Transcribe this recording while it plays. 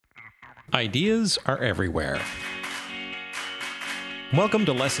Ideas are everywhere. Welcome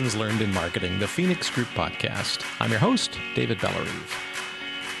to Lessons Learned in Marketing, the Phoenix Group podcast. I'm your host, David Bellarive.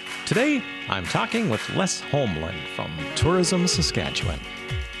 Today, I'm talking with Les Holmlund from Tourism Saskatchewan.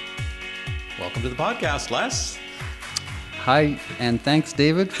 Welcome to the podcast, Les. Hi, and thanks,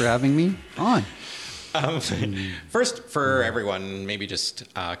 David, for having me on. First, for everyone, maybe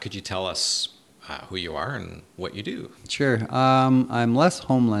just could you tell us who you are and what you do? Sure. I'm Les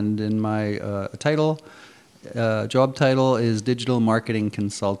Holmlund, and my job title is Digital Marketing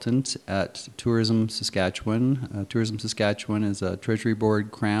Consultant at Tourism Saskatchewan. Tourism Saskatchewan is a Treasury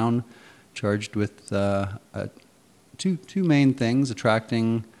Board crown charged with two main things: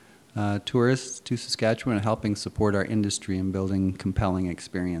 attracting tourists to Saskatchewan and helping support our industry in building compelling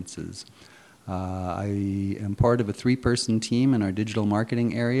experiences. I am part of a 3-person team in our digital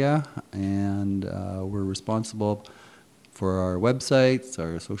marketing area, and we're responsible for our websites,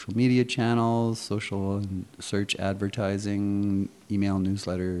 our social media channels, social and search advertising, email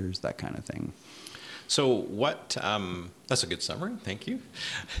newsletters, that kind of thing. So that's a good summary, thank you.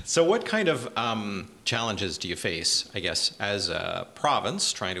 So what kind of challenges do you face, I guess, as a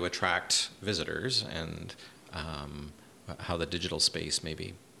province trying to attract visitors, and how the digital space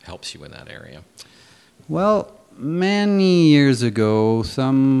maybe helps you in that area? Well, many years ago,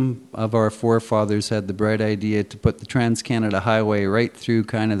 some of our forefathers had the bright idea to put the Trans-Canada Highway right through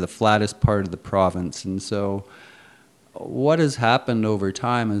kind of the flattest part of the province. And so what has happened over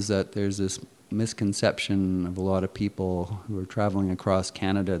time is that there's this misconception of a lot of people who are traveling across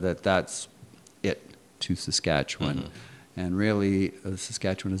Canada that that's it to Saskatchewan. Mm-hmm. And really,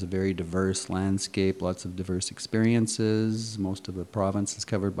 Saskatchewan is a very diverse landscape, lots of diverse experiences. Most of the province is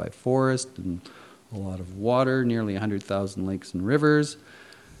covered by forest and a lot of water, nearly 100,000 lakes and rivers.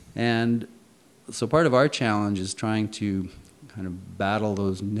 And so part of our challenge is trying to kind of battle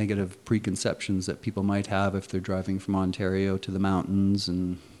those negative preconceptions that people might have if they're driving from Ontario to the mountains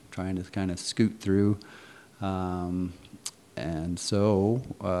and trying to kind of scoot through. And so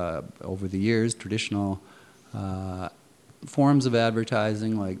over the years, traditional forms of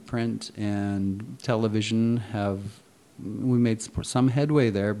advertising like print and television we made some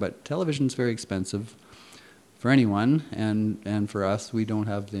headway there, but television's very expensive for anyone, and for us, we don't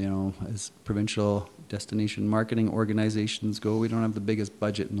have as provincial destination marketing organizations go, we don't have the biggest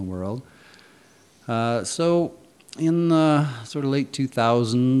budget in the world. So in the sort of late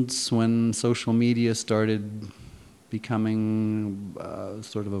 2000s, when social media started becoming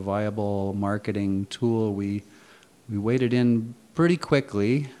sort of a viable marketing tool, we waded in pretty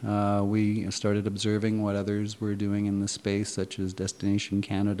quickly. We started observing what others were doing in the space, such as Destination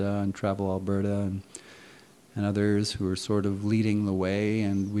Canada and Travel Alberta and others who were sort of leading the way,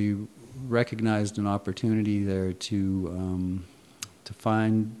 and we recognized an opportunity there to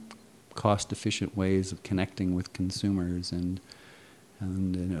find cost-efficient ways of connecting with consumers. And I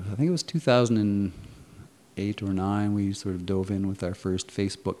think it was 2008 or 9, we sort of dove in with our first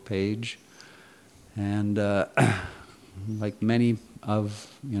Facebook page. And like many of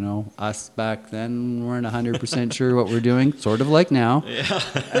us back then, weren't 100% sure what we're doing, sort of like now. Yeah.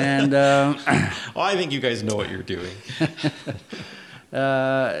 And well, I think you guys know what you're doing.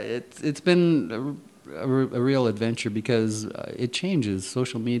 It's been a real adventure because it changes.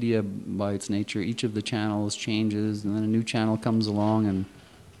 Social media, by its nature, each of the channels changes, and then a new channel comes along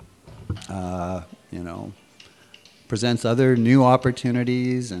and presents other new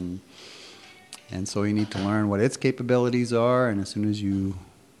opportunities, and so you need to learn what its capabilities are, and as soon as you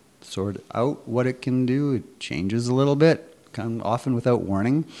sort out what it can do, it changes a little bit, often without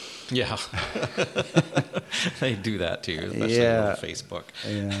warning. Yeah. They do that too, especially on Facebook.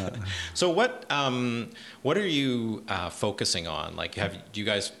 Yeah. So what are you focusing on? Like, do you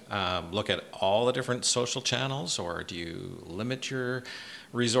guys look at all the different social channels, or do you limit your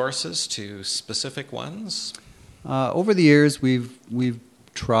resources to specific ones? Over the years, we've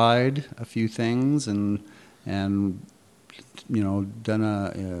tried a few things and done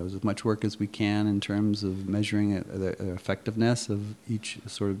as much work as we can in terms of measuring the effectiveness of each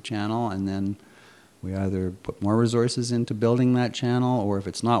sort of channel, and then we either put more resources into building that channel, or if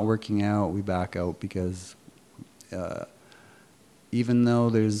it's not working out, we back out, because even though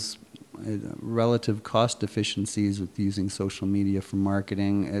there's relative cost efficiencies with using social media for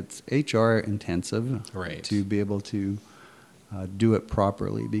marketing, it's HR intensive, right, to be able to do it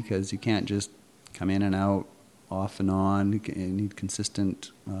properly, because you can't just come in and out, off and on. You need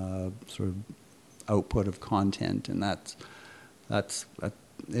consistent sort of output of content, and it's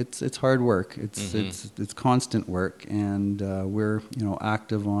hard work. It's constant work, and we're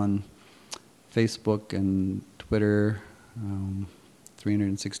active on Facebook and Twitter,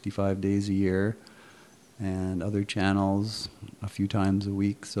 365 days a year, and other channels a few times a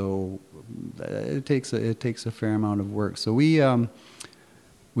week. So it takes a fair amount of work. So we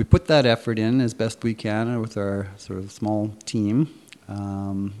put that effort in as best we can with our sort of small team.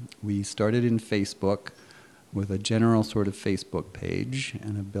 We started in Facebook with a general sort of Facebook page,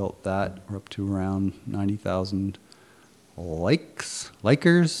 and have built that. We're up to around 90,000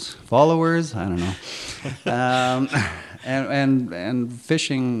 likers, followers. I don't know. And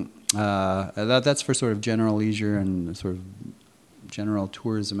fishing. That's for sort of general leisure and sort of general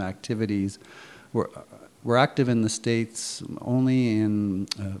tourism activities. We're active in the States only in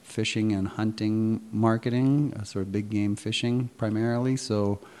fishing and hunting marketing, sort of big game fishing primarily.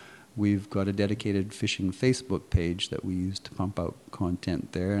 So we've got a dedicated fishing Facebook page that we use to pump out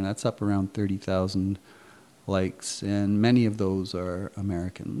content there, and that's up around 30,000 likes, and many of those are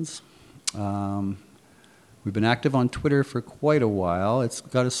Americans. We've been active on Twitter for quite a while. It's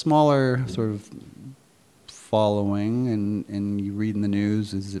got a smaller sort of following, and you read in the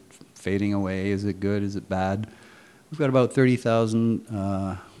news, is it fading away? Is it good? Is it bad? We've got about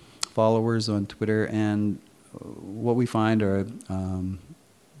 30,000 followers on Twitter, and what we find are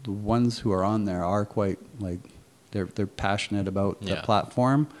the ones who are on there are quite, like, they're passionate about the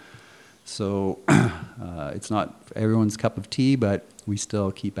platform. So it's not everyone's cup of tea, but we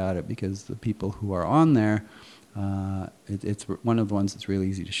still keep at it because the people who are on there, it's one of the ones that's really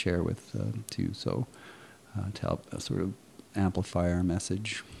easy to share with too. So to help sort of amplify our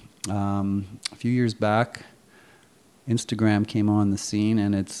message. A few years back, Instagram came on the scene,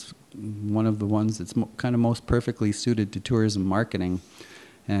 and it's one of the ones that's kind of most perfectly suited to tourism marketing.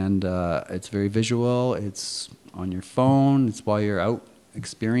 And it's very visual. It's on your phone. It's while you're out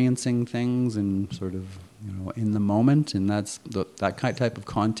experiencing things and sort of, in the moment. And that's that type of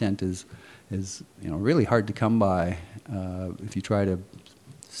content is really hard to come by if you try to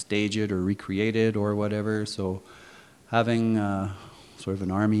stage it or recreate it or whatever. So having sort of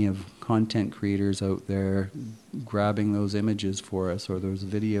an army of content creators out there grabbing those images for us or those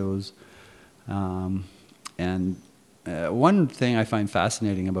videos, and one thing I find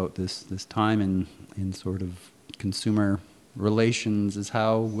fascinating about this time in sort of consumer relations is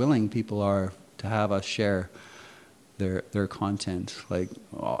how willing people are to have us share their content. Like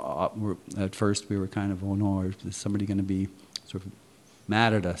at first we were kind of, oh no, is somebody going to be sort of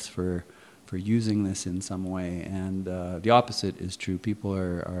mad at us for using this in some way? And the opposite is true. People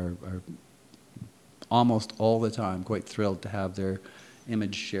are almost all the time quite thrilled to have their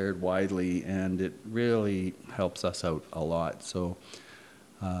image shared widely, and it really helps us out a lot. So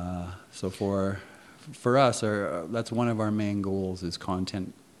for us, that's one of our main goals is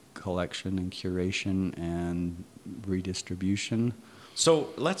content collection and curation and redistribution. So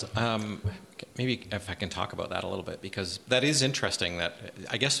let's maybe if I can talk about that a little bit, because that is interesting. That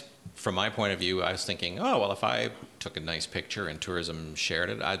I guess from my point of view, I was thinking, oh well, if I took a nice picture and tourism shared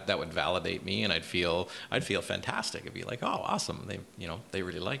it, that would validate me, and I'd feel fantastic. It'd be like, oh, awesome, they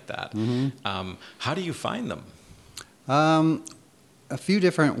really like that. Mm-hmm. How do you find them? A few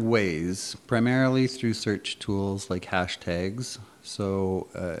different ways, primarily through search tools like hashtags. So,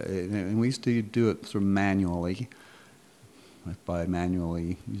 and we used to do it sort of manually. By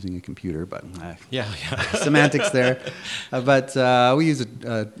manually using a computer, but semantics there. But we use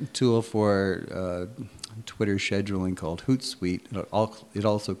a tool for Twitter scheduling called Hootsuite. It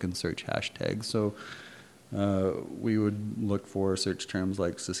also can search hashtags. So we would look for search terms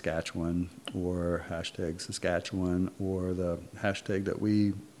like Saskatchewan or hashtag Saskatchewan or the hashtag that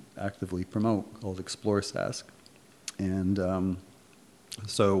we actively promote called Explore Sask. And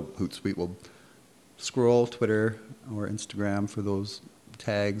so Hootsuite will scroll Twitter or Instagram for those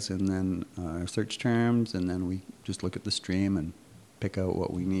tags and then our search terms, and then we just look at the stream and pick out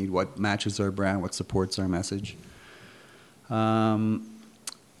what we need, what matches our brand, what supports our message. And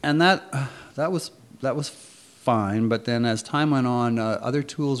that was fine, but then as time went on, other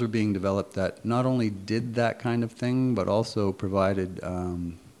tools were being developed that not only did that kind of thing, but also provided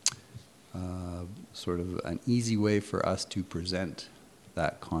sort of an easy way for us to present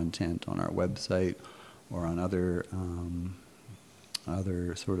that content on our website or on other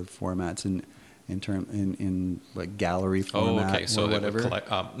sort of formats in like gallery format. Oh, okay. So or they whatever.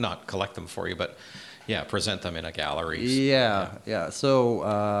 would not collect them for you, but present them in a gallery. Yeah.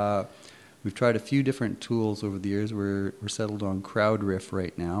 So we've tried a few different tools over the years. We're settled on CrowdRiff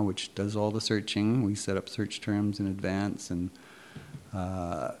right now, which does all the searching. We set up search terms in advance, and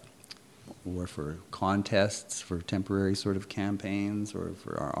or for contests, for temporary sort of campaigns, or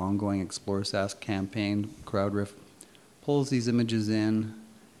for our ongoing Explore Sask campaign, CrowdRiff pulls these images in,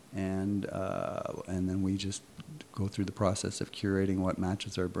 and then we just go through the process of curating what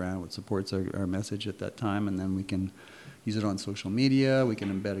matches our brand, what supports our message at that time, and then we can use it on social media. We can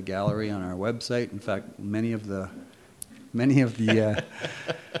embed a gallery on our website. In fact, many of the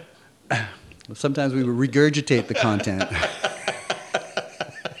sometimes we regurgitate the content.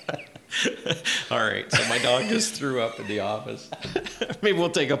 All right, so my dog just threw up in the office. Maybe we'll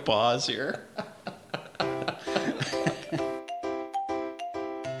take a pause here.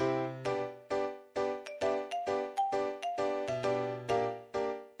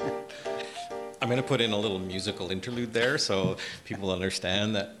 I'm going to put in a little musical interlude there so people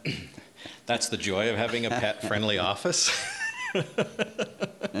understand that that's the joy of having a pet-friendly office.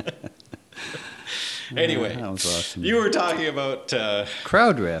 Anyway, that was awesome. You were talking about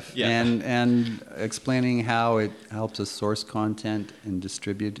Crowdriff, yeah. and explaining how it helps us source content and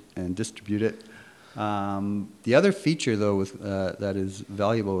distribute it. The other feature, though, with that is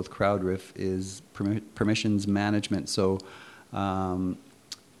valuable with Crowdriff is permissions management. So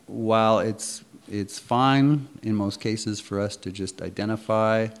while it's fine in most cases for us to just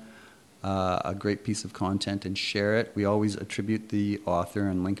identify a great piece of content and share it, we always attribute the author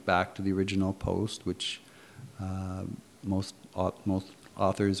and link back to the original post, which most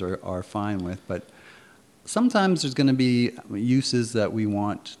authors are fine with. But sometimes there's going to be uses that we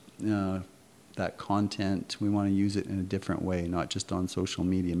want that content, we want to use it in a different way, not just on social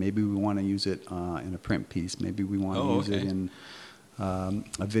media. Maybe we want to use it in a print piece. Maybe we want to use it in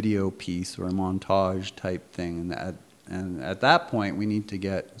a video piece or a montage type thing. And at that point, we need to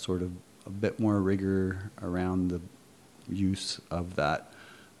get sort of a bit more rigor around the use of that,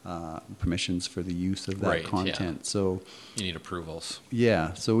 permissions for the use of that content. Yeah. So you need approvals.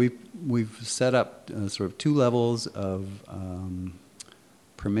 Yeah. So we've set up sort of two levels of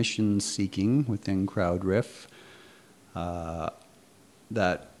permission seeking within Crowdriff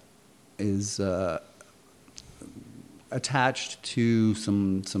that is attached to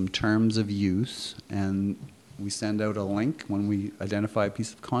some terms of use, and we send out a link when we identify a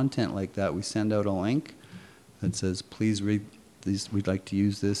piece of content like that. We send out a link that says, please read these, we'd like to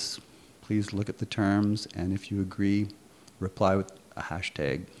use this, please look at the terms, and if you agree, reply with a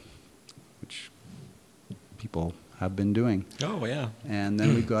hashtag, which people have been doing. Oh, yeah. And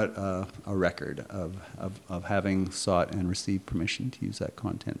then we've got a record of having sought and received permission to use that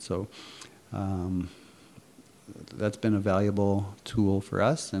content. So that's been a valuable tool for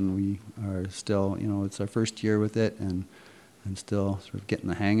us, and we are still, it's our first year with it, and still sort of getting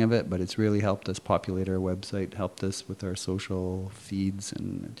the hang of it, but it's really helped us populate our website, helped us with our social feeds.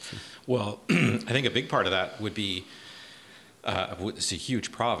 And well, I think a big part of that would be it's a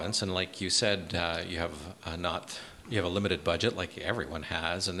huge province, and like you said, you have a limited budget like everyone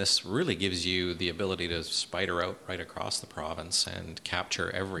has, and this really gives you the ability to spider out right across the province and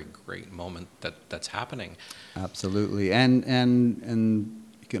capture every great moment that's happening. Absolutely, and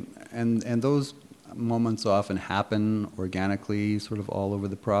those moments often happen organically, sort of all over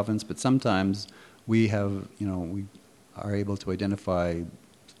the province. But sometimes we are able to identify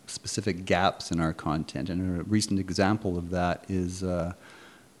specific gaps in our content, and a recent example of that is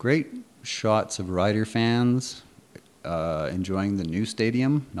great shots of Rider fans enjoying the new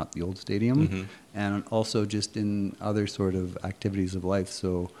stadium, not the old stadium, mm-hmm. and also just in other sort of activities of life.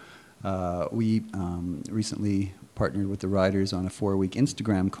 So we recently partnered with the Riders on a 4-week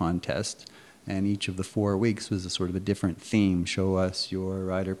Instagram contest, and each of the 4 weeks was a sort of a different theme. Show us your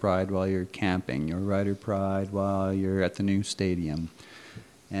Rider Pride while you're camping, your Rider Pride while you're at the new stadium.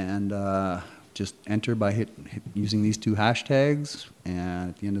 And just enter by using these 2 hashtags, and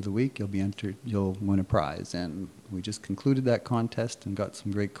at the end of the week you'll win a prize. And we just concluded that contest and got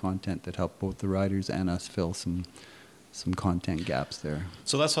some great content that helped both the riders and us fill some content gaps there.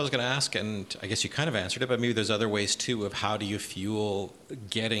 So that's what I was going to ask, and I guess you kind of answered it, but maybe there's other ways too of how do you fuel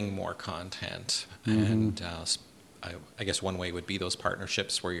getting more content. Mm-hmm. And I guess one way would be those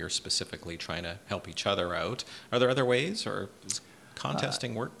partnerships where you're specifically trying to help each other out. Are there other ways, or does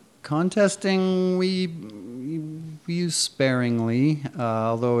contesting work? Contesting we use sparingly,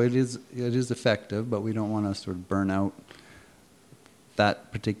 although it is effective, but we don't want to sort of burn out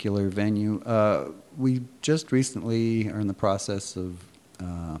that particular venue. We just recently are in the process of,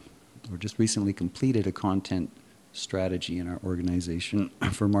 or just recently completed a content strategy in our organization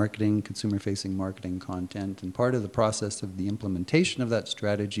for marketing, consumer-facing marketing content, and part of the process of the implementation of that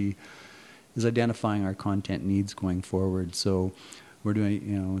strategy is identifying our content needs going forward. So we're doing,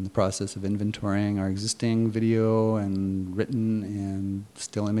 in the process of inventorying our existing video and written and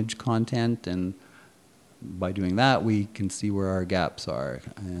still image content, and by doing that, we can see where our gaps are.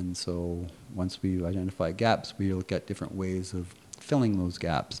 And so once we identify gaps, we look at different ways of filling those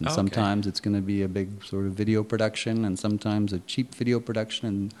gaps. And Okay. sometimes it's going to be a big sort of video production, and sometimes a cheap video production,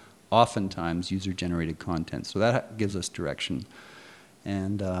 and oftentimes user-generated content. So that gives us direction.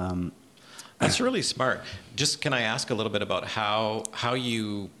 And That's really smart. Just can I ask a little bit about how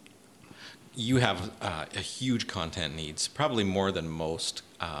you have a huge content needs, probably more than most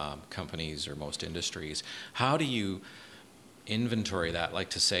companies or most industries. How do you inventory that? Like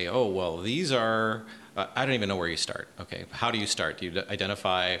to say, oh, well, these are, I don't even know where you start. Okay, how do you start? Do you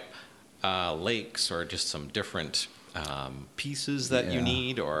identify lakes or just some different pieces that you Yeah.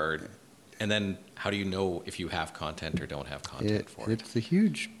 need, and then how do you know if you have content or don't have content for it? It's a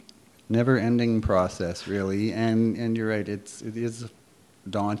huge, never-ending process, really. And you're right, it is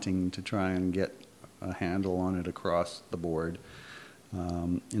daunting to try and get a handle on it across the board.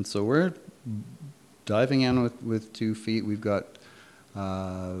 And so we're diving in with 2 feet. We've got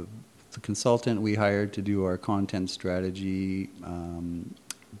the consultant we hired to do our content strategy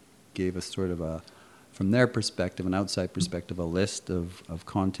gave us sort of from their perspective, an outside perspective, a list of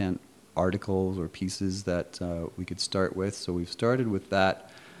content articles or pieces that we could start with. So we've started with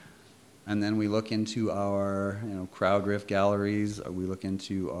that. And then we look into our CrowdRiff galleries. We look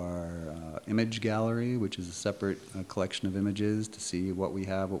into our image gallery, which is a separate collection of images to see what we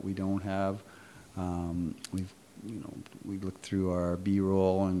have, what we don't have. We look through our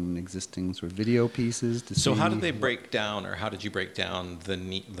B-roll and existing sort of video pieces to see. So how did they break down, or how did you break down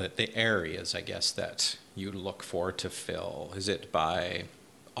the areas, I guess, that you look for to fill? Is it by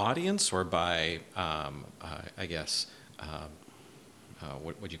audience or by, I guess,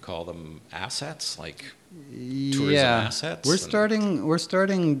 what would you call them, assets, like tourism assets? We're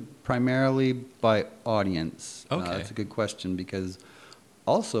starting primarily by audience. Okay. That's a good question, because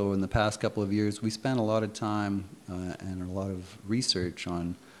also in the past couple of years we spent a lot of time and a lot of research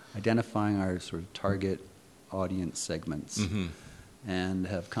on identifying our sort of target audience segments, Mm-hmm. and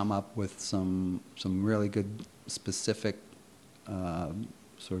have come up with some really good specific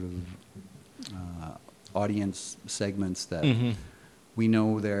sort of audience segments that Mm-hmm. we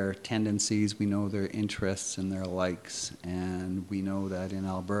know their tendencies, we know their interests and their likes, and we know that in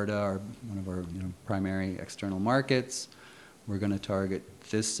Alberta, one of our primary external markets, we're going to target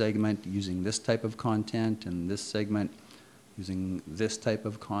this segment using this type of content, and this segment using this type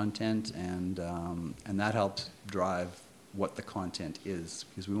of content, and that helps drive what the content is,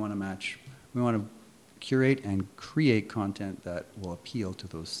 because we want to curate and create content that will appeal to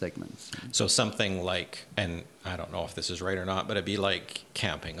those segments. So something like, and I don't know if this is right or not, but it'd be like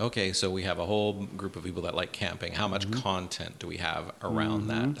camping. Okay, so we have a whole group of people that like camping. How much content do we have around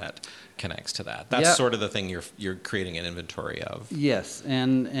that connects to that? That's sort of the thing you're creating an inventory of. Yes,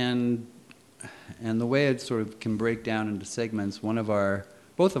 and the way it sort of can break down into segments,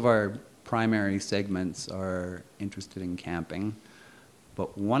 both of our primary segments are interested in camping,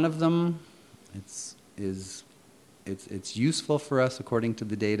 but one of them, it's useful for us, according to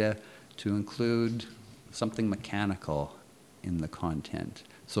the data, to include something mechanical in the content.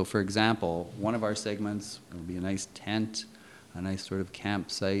 So, for example, one of our segments will be a nice tent, a nice sort of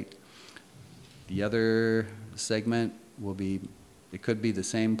campsite. The other segment will be, it could be the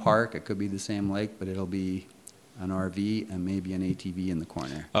same park, it could be the same lake, but it'll be an RV and maybe an ATV in the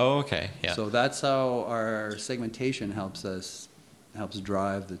corner. Oh, okay, yeah. So that's how our segmentation helps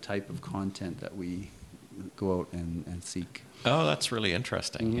drive the type of content that we go out and seek. Oh, that's really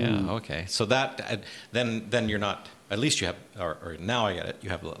interesting. Yeah. Okay. So that then you're not. At least you have, or now I get it. You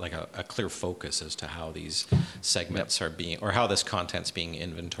have like a clear focus as to how these segments are being, or how this content's being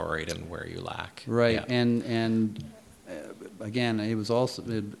inventoried and where you lack. Right. Yeah. And again, it was also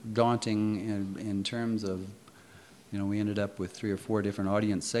daunting in terms of, we ended up with 3 or 4 different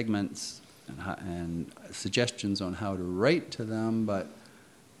audience segments and suggestions on how to write to them, but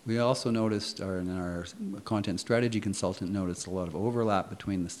we also noticed, our content strategy consultant noticed a lot of overlap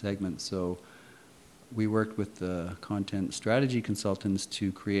between the segments, so we worked with the content strategy consultants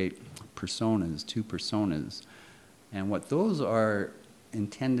to create personas, 2 personas. And what those are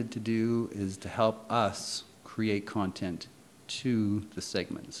intended to do is to help us create content to the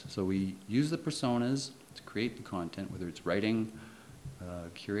segments. So we use the personas to create the content, whether it's writing,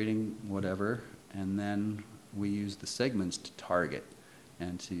 curating, whatever, and then we use the segments to target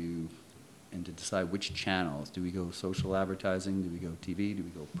and to decide which channels. Do we go social advertising? Do we go TV? Do we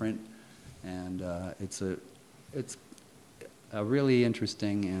go print? And it's a really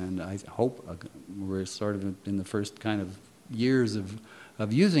interesting, and I hope we're sort of in the first kind of years of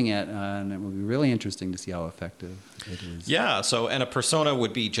using it, and it will be really interesting to see how effective it is. Yeah. So, and a persona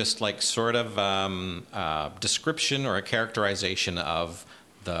would be just like sort of a description or a characterization of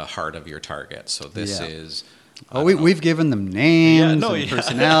the heart of your target. So this is Oh, we've given them names and yeah.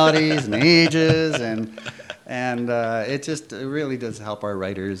 personalities and ages, and it really does help our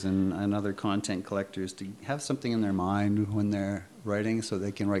writers and other content collectors to have something in their mind when they're writing, so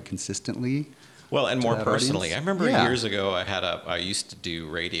they can write consistently. Well, and to more that personally, audience. I remember Yeah. years ago I used to do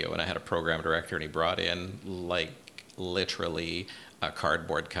radio, and I had a program director, and he brought in like literally a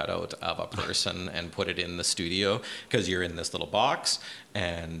cardboard cutout of a person and put it in the studio, because you're in this little box,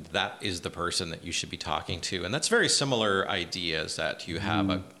 and that is the person that you should be talking to. And that's very similar ideas, that you have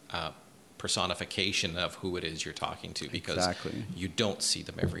a personification of who it is you're talking to, because Exactly. you don't see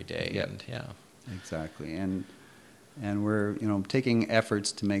them every day. Yep. And yeah. Exactly, and we're taking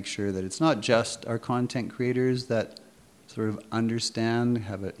efforts to make sure that it's not just our content creators that sort of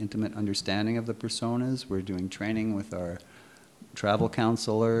have an intimate understanding of the personas. We're doing training with our travel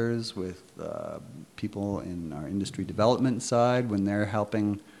counselors, with people in our industry development side when they're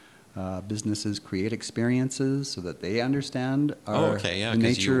helping businesses create experiences so that they understand Oh, okay, yeah, the 'cause you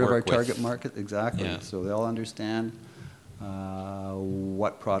nature of our work with- target market. Exactly. Yeah. So they'll understand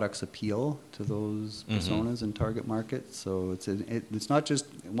what products appeal to those personas and target markets. So it's not just,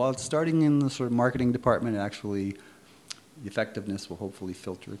 while it's starting in the sort of marketing department, actually the effectiveness will hopefully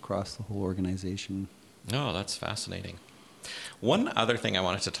filter across the whole organization. Oh, that's fascinating. One other thing I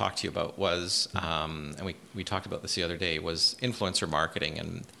wanted to talk to you about was, and we talked about this the other day, was influencer marketing.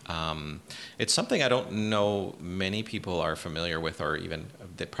 And it's something I don't know many people are familiar with, or even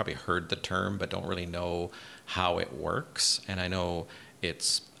they probably heard the term, but don't really know how it works. And I know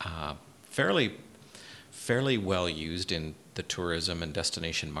it's fairly well used in the tourism and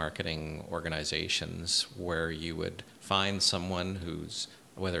destination marketing organizations, where you would find someone who's,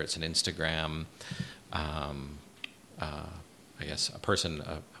 whether it's an Instagram, I guess a person,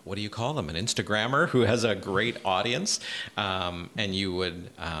 what do you call them? An Instagrammer who has a great audience, and you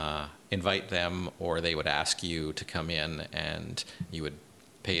would invite them, or they would ask you to come in, and you would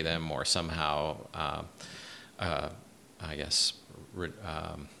pay them, or somehow, I guess,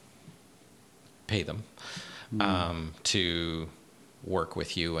 pay them to work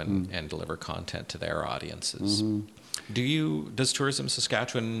with you and deliver content to their audiences. Does Tourism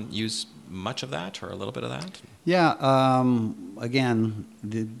Saskatchewan use much of that, or a little bit of that? Yeah, again,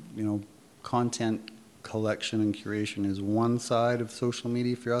 content collection and curation is one side of social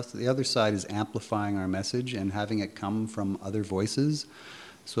media for us. The other side is amplifying our message and having it come from other voices.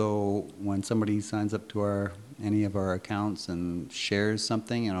 So when somebody signs up to any of our accounts and shares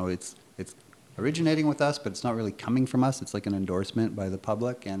something, it's originating with us, but it's not really coming from us. It's like an endorsement by the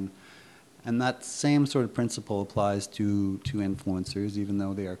public, and that same sort of principle applies to influencers. Even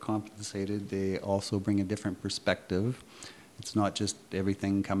though they are compensated, they also bring a different perspective. It's not just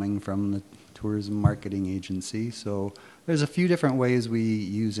everything coming from the tourism marketing agency. So there's a few different ways we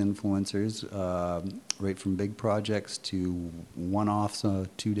use influencers, right from big projects to one-offs, a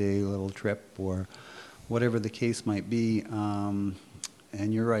 2-day little trip, or whatever the case might be.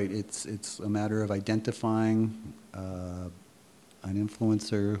 And you're right, it's a matter of identifying an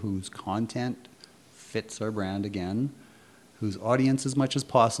influencer whose content fits our brand again, whose audience as much as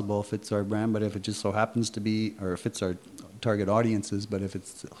possible fits our brand, but if it just so happens to be, or fits our target audiences, but if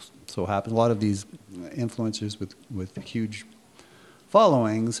it's so happens, a lot of these influencers with huge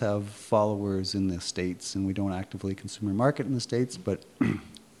followings have followers in the States, and we don't actively consumer market in the States, but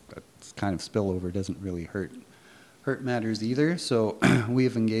that's kind of spillover doesn't really hurt matters either. So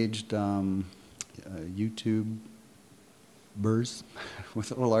we've engaged YouTubers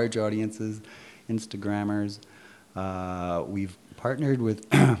with large audiences, Instagrammers. We've partnered with,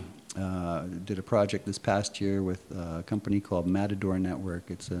 did a project this past year with a company called Matador Network.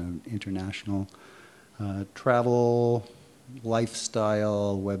 It's an international travel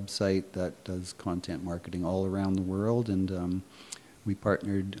lifestyle website that does content marketing all around the world. And we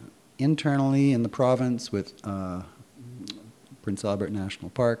partnered internally in the province with Prince Albert National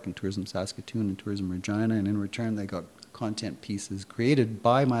Park and Tourism Saskatoon and Tourism Regina, and in return they got content pieces created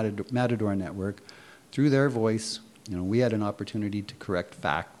by Matador Network through their voice. We had an opportunity to correct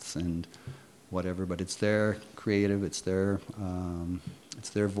facts and whatever, but it's their creative, it's their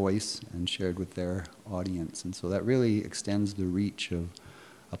voice and shared with their audience. And so that really extends the reach of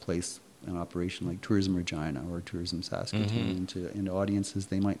a place, an operation like Tourism Regina or Tourism Saskatoon into audiences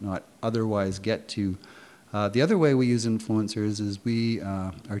they might not otherwise get to. The other way we use influencers is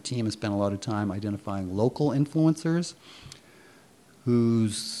our team has spent a lot of time identifying local influencers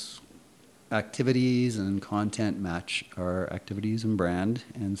whose activities and content match our activities and brand.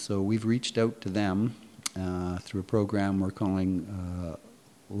 And so we've reached out to them through a program we're calling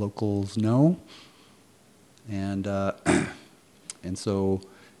Locals Know. And so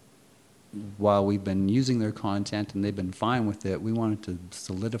while we've been using their content and they've been fine with it, we wanted to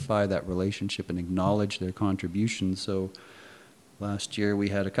solidify that relationship and acknowledge their contributions. So last year we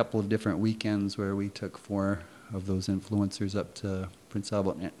had a couple of different weekends where we took 4 of those influencers up to Prince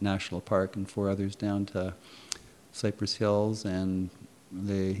Albert National Park and 4 others down to Cypress Hills, and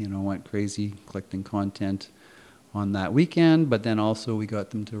they, went crazy collecting content on that weekend, but then also we got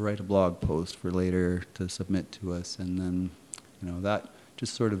them to write a blog post for later to submit to us, and then, that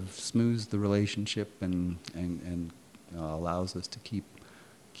just sort of smooths the relationship and allows us to keep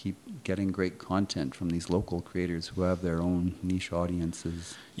getting great content from these local creators who have their own niche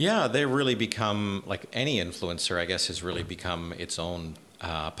audiences. Yeah, they really become, like any influencer, I guess, has really become its own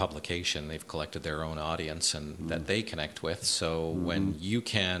publication. They've collected their own audience and that they connect with. So when you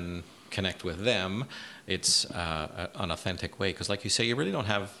can connect with them, it's an authentic way. Because like you say, you really don't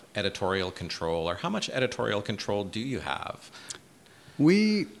have editorial control. Or how much editorial control do you have?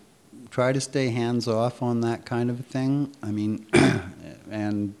 We try to stay hands-off on that kind of thing. I mean,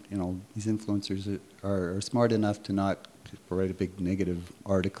 and, these influencers are smart enough to not write a big negative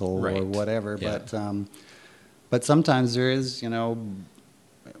article or whatever. Yeah. But sometimes there is, one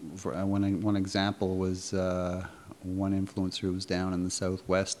example was one influencer who was down in the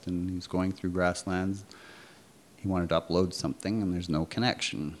Southwest and he was going through grasslands. He wanted to upload something and there's no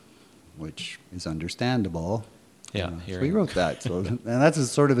connection, which is understandable. Yeah, so we wrote that. So, and that's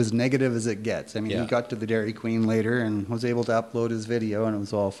sort of as negative as it gets. I mean, he got to the Dairy Queen later and was able to upload his video, and it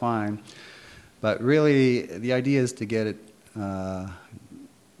was all fine. But really, the idea is to get it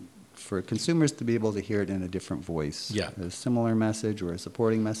for consumers to be able to hear it in a different voice. Yeah. A similar message or a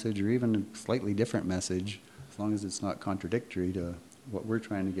supporting message or even a slightly different message, as long as it's not contradictory to what we're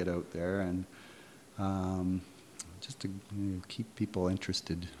trying to get out there, and just to keep people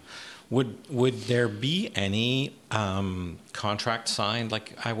interested. Would there be any contract signed?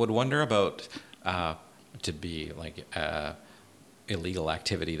 Like, I would wonder about to be like illegal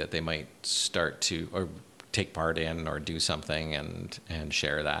activity that they might start to or take part in or do something and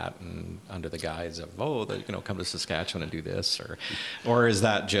share that and under the guise of come to Saskatchewan and do this, or is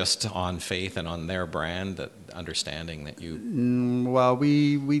that just on faith and on their brand, that understanding that you? Well,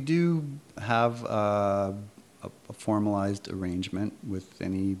 we do have a formalized arrangement with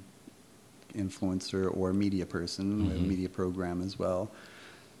any influencer or media person, a media program as well,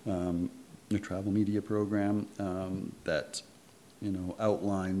 a travel media program that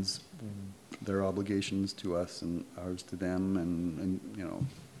outlines their obligations to us and ours to them, and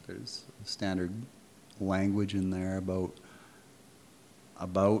there's standard language in there about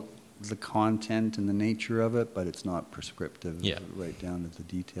the content and the nature of it, but it's not prescriptive right down to the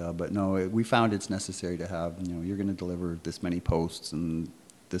detail. But no, we found it's necessary to have, you're going to deliver this many posts and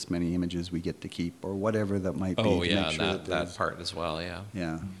this many images we get to keep, or whatever that might be. Oh, to yeah, make sure that part as well, yeah.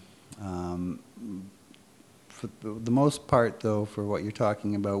 Yeah. For the most part, though, for what you're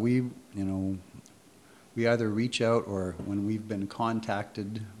talking about, we either reach out, or when we've been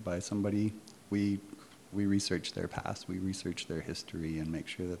contacted by somebody, we research their past, we research their history, and make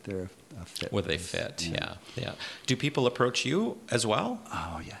sure that they're a fit. Would they fit? Yeah. Do people approach you as well?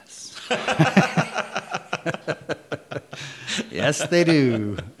 Oh, yes. Yes, they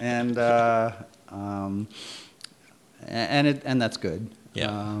do, and that's good.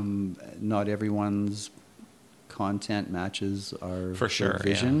 Yeah. Not everyone's content matches our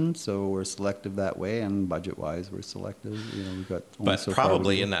vision, so we're selective that way, and budget-wise, we're selective. We've got. But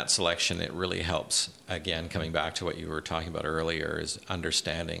probably in that selection, it really helps. Again, coming back to what you were talking about earlier, is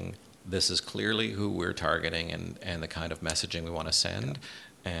understanding this is clearly who we're targeting and the kind of messaging we want to send,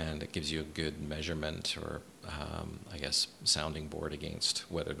 and it gives you a good measurement or, I guess, sounding board against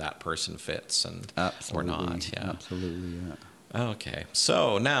whether that person fits or not. Yeah, absolutely. Yeah. Okay,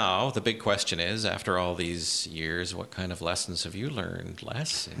 so now the big question is, after all these years, what kind of lessons have you learned,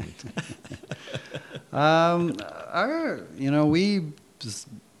 Les? We just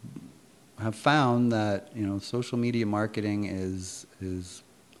have found that social media marketing is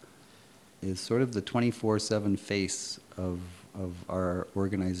sort of the 24/7 face of our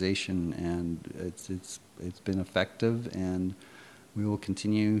organization, and it's been effective, and we will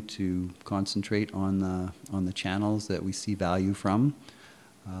continue to concentrate on the channels that we see value from.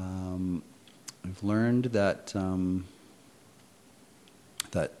 I've learned that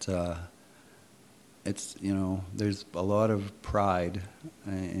it's there's a lot of pride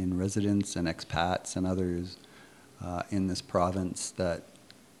in residents and expats and others in this province that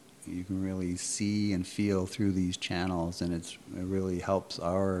you can really see and feel through these channels, and it really helps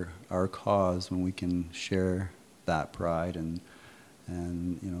our cause when we can share that pride and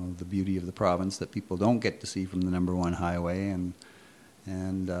the beauty of the province that people don't get to see from the #1 highway, and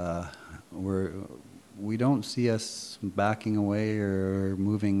and we don't see us backing away or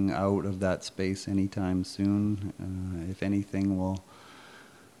moving out of that space anytime soon. If anything,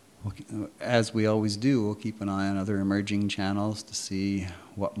 as we always do, we'll keep an eye on other emerging channels to see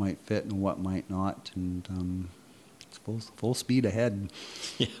what might fit and what might not, and it's full speed ahead.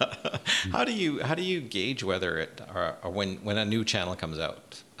 Yeah. How do you gauge whether it or when a new channel comes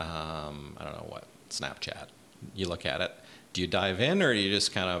out? I don't know what, Snapchat. You look at it. Do you dive in, or do you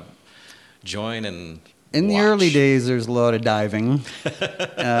just kind of join and in the watch? early days, there's a lot of diving,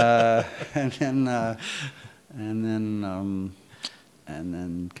 and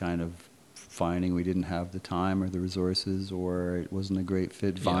then kind of finding we didn't have the time or the resources, or it wasn't a great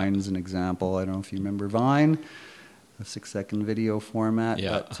fit. Yeah. Vine's an example. I don't know if you remember Vine, a 6-second video format.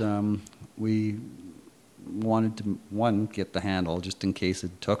 Yeah. But we wanted to get the handle just in case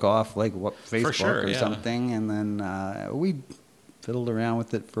it took off, like Facebook sure, or yeah. something, and then we fiddled around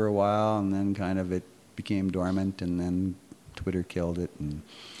with it for a while, and then kind of it became dormant, and then Twitter killed it, and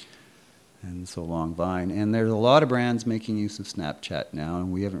so long Vine. And there's a lot of brands making use of Snapchat now,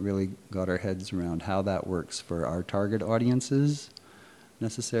 and we haven't really got our heads around how that works for our target audiences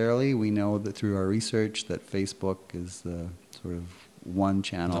necessarily. We know that through our research that Facebook is the sort of one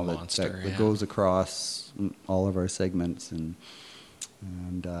channel The that monster, yeah. goes across all of our segments, and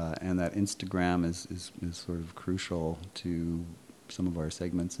that Instagram is sort of crucial to some of our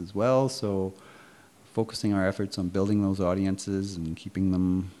segments as well. So focusing our efforts on building those audiences and keeping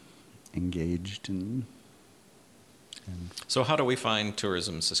them engaged. And So how do we find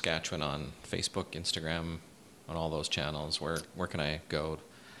Tourism Saskatchewan on Facebook, Instagram, on all those channels? Where can I go?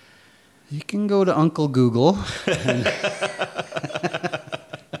 you can go to Uncle Google.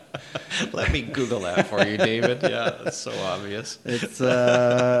 Let me Google that for you, David. Yeah, that's so obvious. It's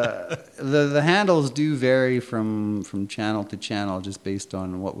the handles do vary from channel to channel just based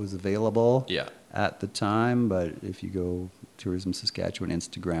on what was available Yeah. at the time. But if you go Tourism Saskatchewan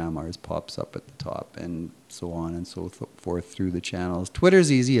Instagram, ours pops up at the top, and so on and so forth through the channels.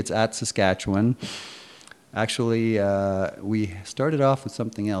 Twitter's easy. It's at Saskatchewan. Actually, we started off with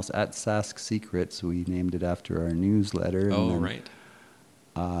something else, at Sask Secrets. We named it after our newsletter. And Oh, then, right.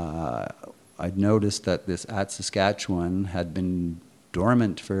 I'd noticed that this at Saskatchewan had been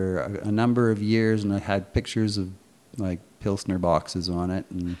dormant for a number of years, and I had pictures of like Pilsner boxes on it,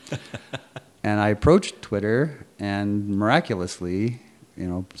 and I approached Twitter, and miraculously,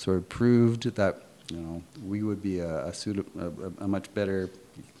 sort of proved that we would be a much better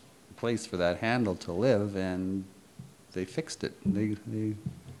place for that handle to live, and they fixed it.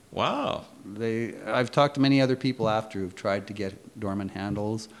 Wow. I've talked to many other people after who've tried to get dormant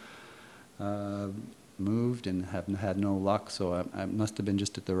handles moved and have had no luck. So I must have been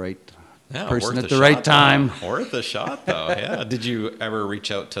just at the right person worth at a the right shot, time. though. Worth a shot, though. Yeah. Did you ever reach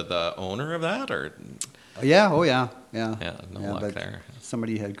out to the owner of that, or? Yeah. Oh, yeah. Yeah. No luck but there.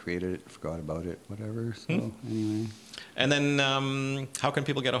 Somebody had created it, forgot about it, whatever. So anyway. And then, how can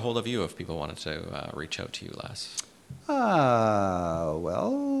people get a hold of you if people wanted to reach out to you, Les? Well,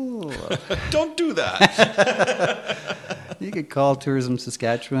 Don't do that. you could call Tourism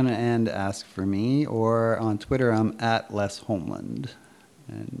Saskatchewan and ask for me, or on Twitter I'm at Les Homeland,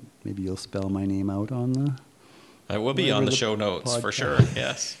 and maybe you'll spell my name out on the. I will be on the show notes for podcast. sure.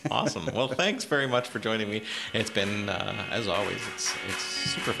 Yes, awesome. Well, thanks very much for joining me. It's been, as always, it's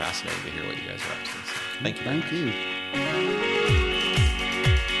super fascinating to hear what you guys are up to. So thank you. Thank you.